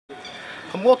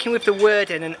I'm walking with the Word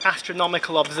in an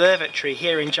astronomical observatory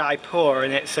here in Jaipur,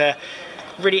 and it's a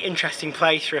really interesting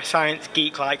place for a science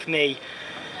geek like me.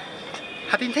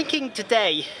 I've been thinking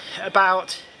today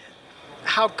about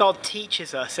how God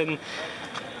teaches us, and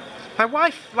my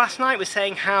wife last night was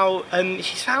saying how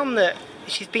she's found that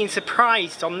she's been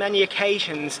surprised on many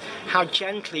occasions how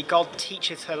gently God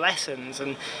teaches her lessons,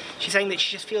 and she's saying that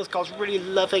she just feels God's really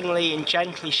lovingly and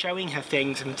gently showing her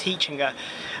things and teaching her,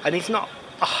 and He's not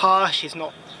harsh, He's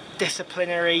not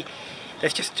disciplinary.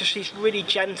 There's just these really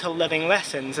gentle, loving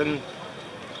lessons, and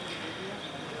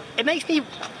it makes me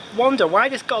wonder, why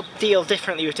does God deal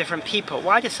differently with different people?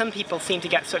 Why do some people seem to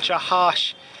get such a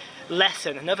harsh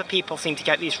lesson and other people seem to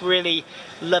get these really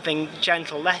loving,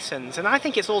 gentle lessons? And I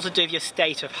think it's all to do with your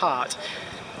state of heart.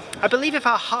 I believe if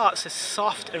our hearts are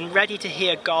soft and ready to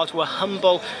hear God, we're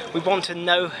humble, we want to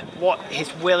know what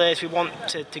His will is, we want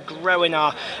to grow in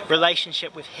our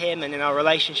relationship with Him and in our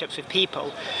relationships with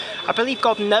people, I believe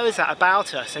God knows that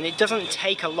about us, and it doesn't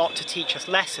take a lot to teach us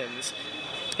lessons.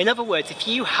 In other words, if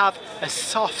you have a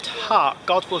soft heart,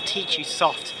 God will teach you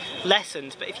soft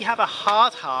lessons. But if you have a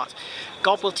hard heart,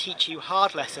 God will teach you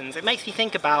hard lessons. It makes me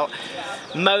think about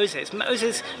Moses.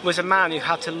 Moses was a man who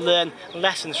had to learn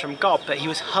lessons from God, but he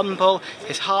was humble,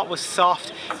 his heart was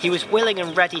soft, he was willing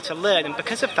and ready to learn, and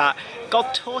because of that,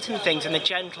 God taught him things in a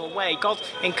gentle way. God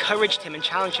encouraged him and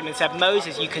challenged him and said,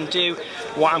 Moses, you can do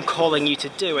what I'm calling you to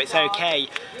do, it's okay.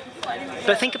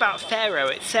 But think about Pharaoh.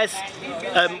 It says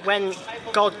when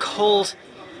God called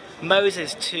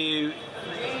Moses to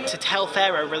tell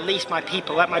Pharaoh, release my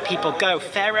people, let my people go,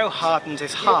 Pharaoh hardened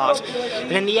his heart,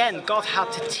 and in the end God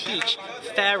had to teach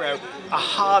Pharaoh a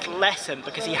hard lesson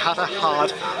because he had a hard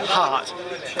heart.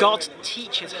 God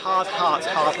teaches hard hearts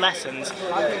hard lessons.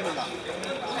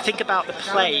 Think about the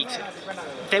plagues.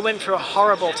 They went through a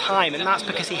horrible time, and that's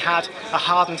because he had a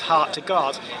hardened heart to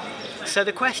God. So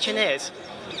the question is,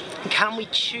 can we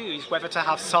choose whether to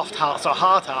have soft hearts or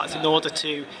hard hearts in order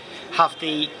to have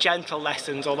the gentle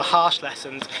lessons or the harsh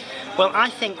lessons? Well,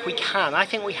 I think we can. I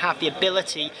think we have the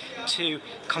ability to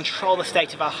control the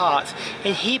state of our hearts.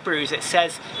 In Hebrews it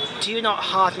says, do not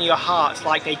harden your hearts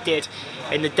like they did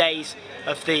in the days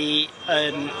of the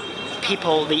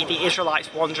people, the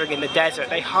Israelites wandering in the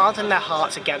desert. They hardened their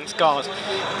hearts against God.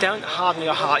 Don't harden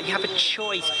your heart. You have a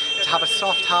choice to have a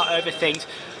soft heart over things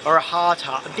or a hard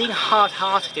heart. And being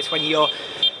hard-hearted is when you're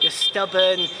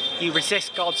stubborn, you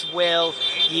resist God's will,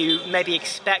 you maybe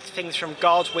expect things from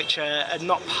God which are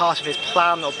not part of His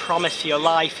plan or promise for your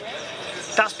life.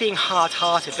 That's being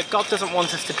hard-hearted, but God doesn't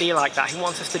want us to be like that. He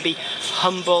wants us to be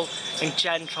humble and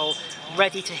gentle,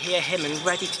 ready to hear Him and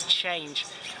ready to change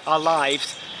our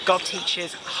lives. God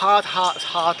teaches hard hearts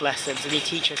hard lessons, and He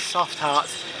teaches soft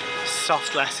hearts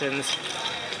soft lessons.